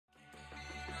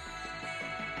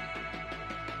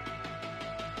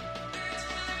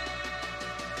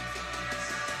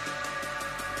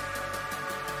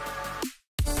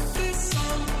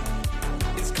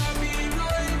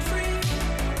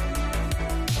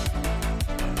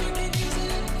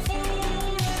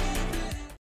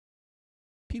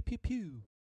pew pew.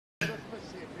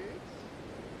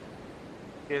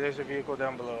 Yeah, there's a vehicle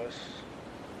down below us.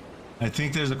 I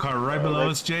think there's a car right below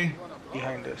us, Jay.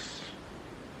 Behind us.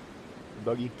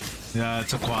 Buggy. Yeah,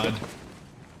 it's a quad.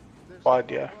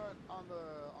 Quad, yeah. On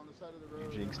the side of the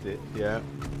road. You jinxed it. Yeah.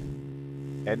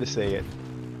 Had to say it.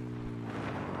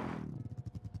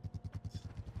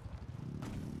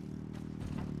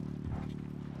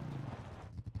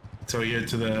 So here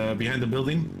to the behind the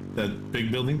building, that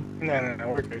big building. No,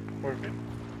 we're good. We're good.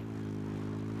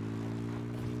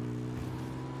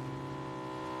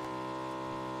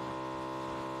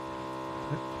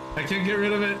 I can't get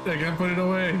rid of it. I can't put it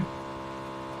away.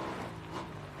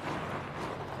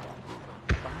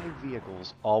 5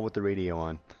 vehicles, all with the radio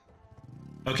on.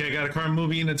 Okay, I got a car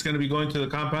moving. It's going to be going to the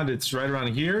compound. It's right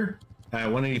around here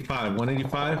at 185.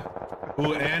 185.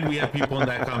 Oh, and we have people in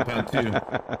that compound too.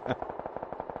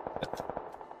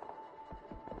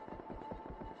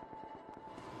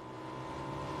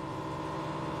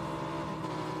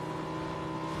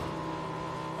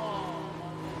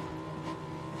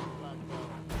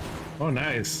 Oh,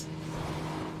 nice.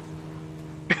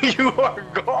 You are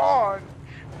gone.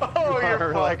 Oh, You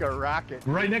you're are like a rocket.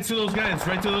 Right next to those guys.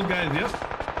 Right to those guys. Yep.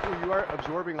 Oh, you are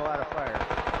absorbing a lot of fire.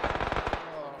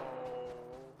 Oh,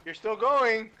 you're still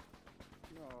going.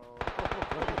 Look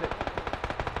at it.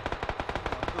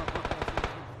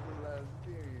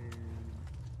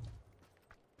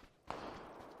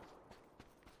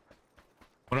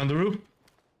 One on the roof.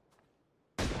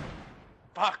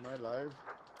 Fuck. Am I live?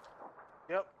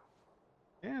 Yep.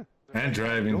 Yeah. And You're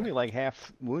driving. only like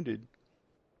half wounded.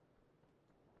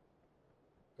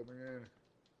 Coming in.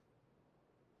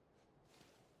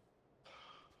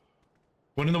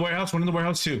 One in the warehouse. One in the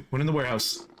warehouse too. One in the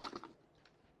warehouse.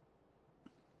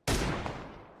 I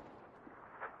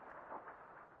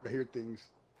hear things.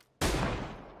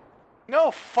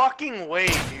 No fucking way,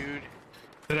 dude.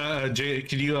 Jay,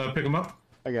 can you pick him up?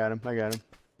 I got him. I got him.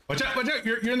 Watch out! Watch out!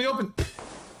 You're in the open.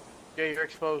 Yeah, you're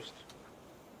exposed.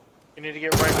 You need to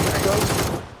get right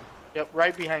behind me. Yep,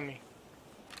 right behind me.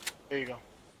 There you go.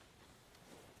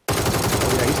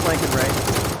 Oh yeah, he's flanking right.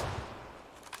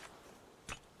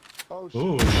 Oh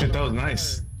Oh shit! That was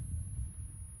nice.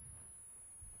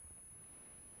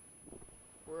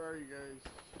 Where are you guys?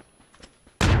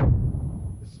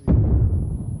 Let's see.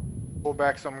 Pull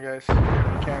back some guys. You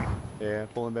can. Yeah,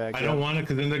 pulling back. I don't want it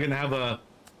because then they're gonna have a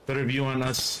better view on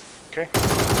us. Okay.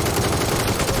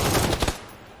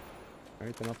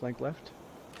 Alright, then I'll flank left.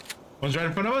 One's right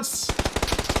in front of us.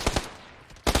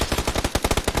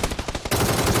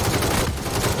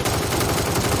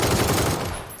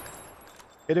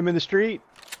 Hit him in the street.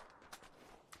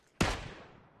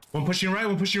 One pushing right.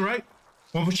 One pushing right.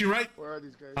 One pushing right. Where are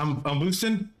these guys? I'm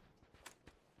boosting.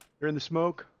 They're in the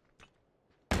smoke.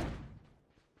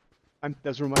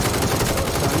 Those were my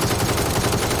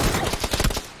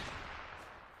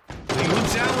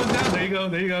One's down. One's down. There you go.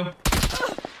 There you go.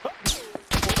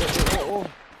 Oh.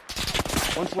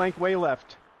 One flank way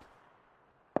left.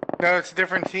 No, it's a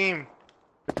different team.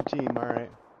 Different team, alright.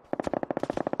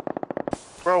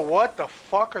 Bro, what the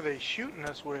fuck are they shooting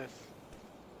us with?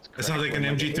 That sounds like an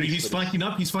MG3. He's flanking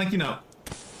up. He's flanking up.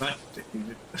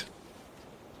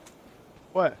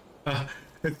 What? It's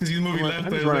because he's moving left.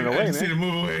 I'm just I running away, just man. need to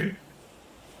move away.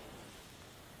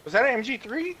 Was that an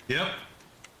MG3? Yep.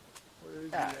 Where is he?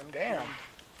 God damn.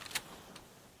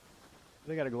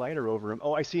 They got a glider over him.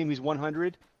 Oh, I see him. He's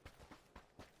 100.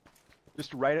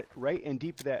 Just right and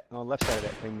deep to that left side of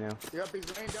that thing now. Yep,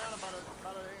 he's laying down about to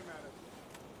aim at us.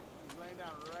 He's laying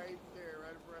down right there,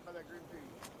 right by that green tree.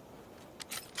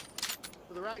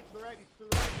 To the right, he's to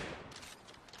the right.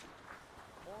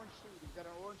 Orange suit, he's got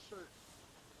an orange shirt.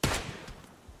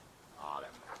 Oh,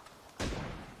 that.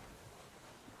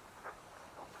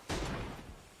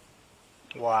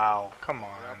 Wow, come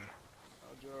on. No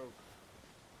joke.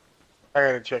 I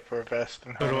gotta check for a vest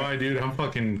and So do I, dude. I'm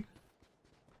fucking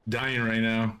dying right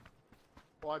now.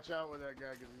 Watch out with that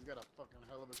guy, because he's got a fucking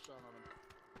hell of a shot on him.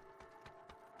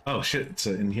 Oh shit! It's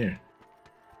in here.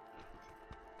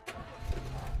 Tell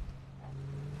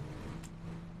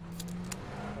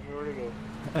me where to go.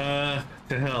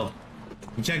 To hell.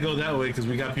 We can't go that way because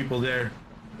we got people there.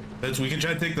 We can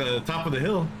try to take the top of the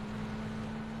hill.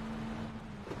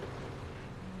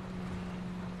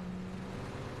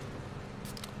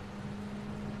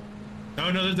 Oh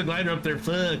no, there's a glider up there.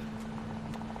 Fuck.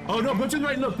 Oh no, go to the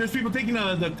right. Look, there's people taking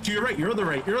to your right, your other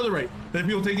right, your other right. There's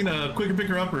people taking a quicker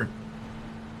picker upper.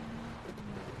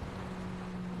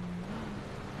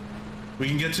 We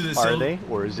can get to this Are hill. they?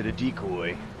 Or is it a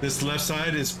decoy? This left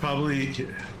side is probably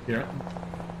here.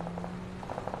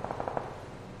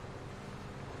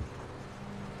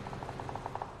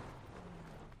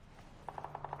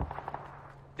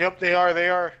 Yep, they are. They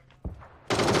are.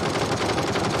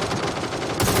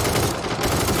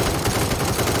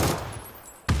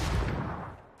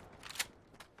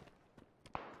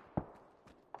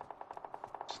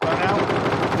 Stun out.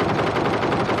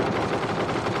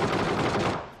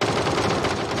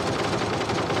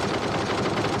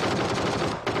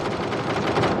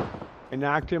 I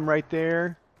knocked him right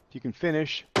there. If you can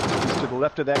finish, he's to the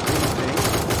left of that green thing.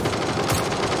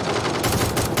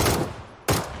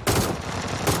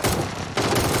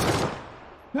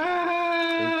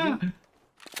 Thank you.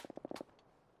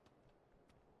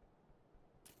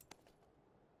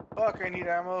 Fuck, I need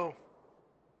ammo.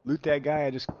 Loot that guy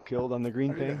I just killed on the I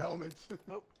green need a thing. helmet.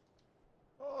 Nope.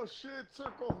 Oh shit,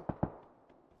 circle.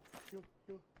 Heal,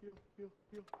 heal, heal, heal,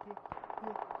 heal, heal,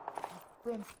 heal.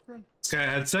 Run, run. This guy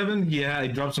had 7. Yeah, I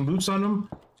dropped some boots on him.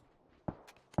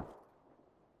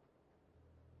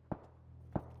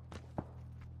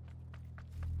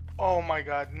 Oh my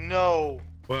god, no.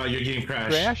 Wow, your game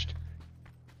crashed. Crashed?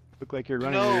 Look like you're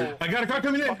running. No. Your... I got a car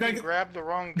coming in. Fucking grabbed the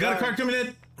wrong gun. Got a car coming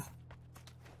in.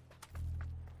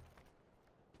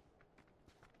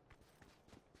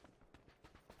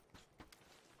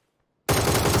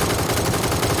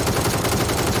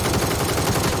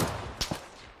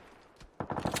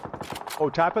 Oh,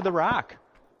 top of the rock.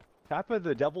 Top of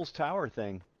the Devil's Tower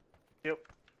thing. Yep.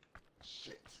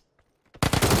 Shit. I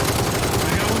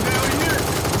got one guy over here.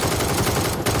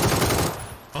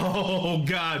 Oh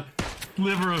god,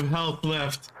 sliver of health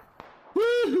left.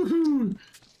 Woo-hoo-hoo.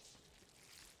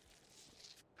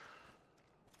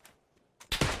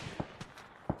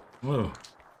 Whoa.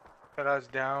 Got us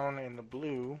down in the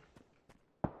blue.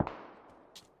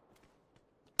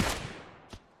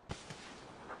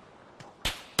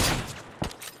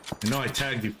 I know I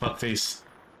tagged you, fuckface.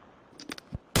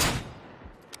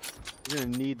 We're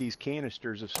gonna need these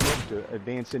canisters of smoke to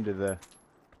advance into the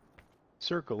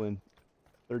circle in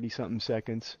 30-something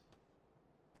seconds.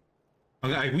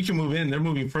 Okay, we can move in. They're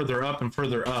moving further up and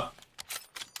further up.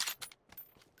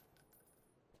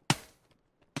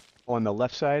 On the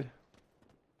left side.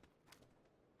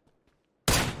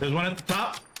 There's one at the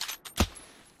top.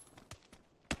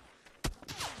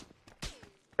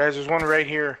 Guys, there's one right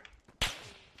here.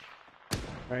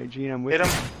 All right, Gene, I'm with Hit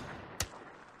you. him.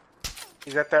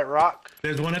 He's at that rock.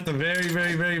 There's one at the very,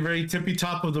 very, very, very tippy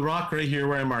top of the rock right here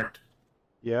where I marked.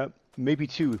 Yep, maybe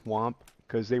 2, Womp,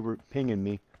 because they were pinging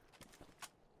me.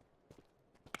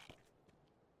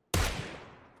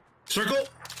 Circle.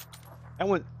 That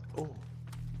one, oh,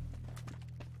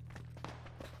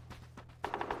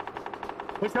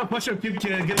 Push up, get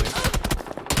it.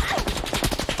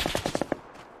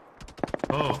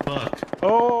 Oh, fuck.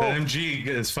 oh, That MG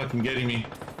is fucking getting me.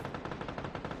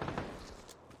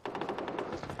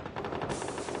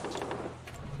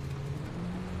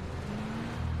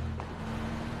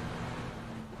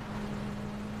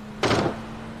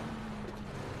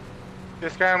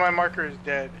 This guy on my marker is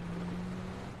dead.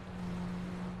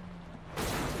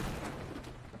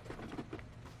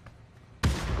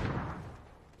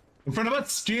 In front of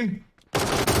us, Gene. oh,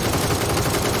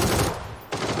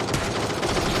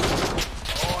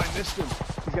 I missed him.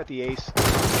 He's got the ace.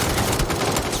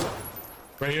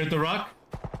 Right here at the rock.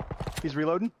 He's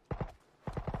reloading.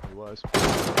 He was.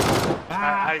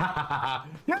 Ah!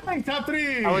 Yay, top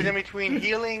 3! I was in between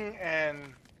healing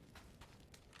and...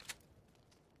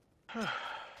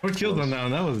 4 kills on that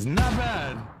one. That was not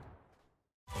bad.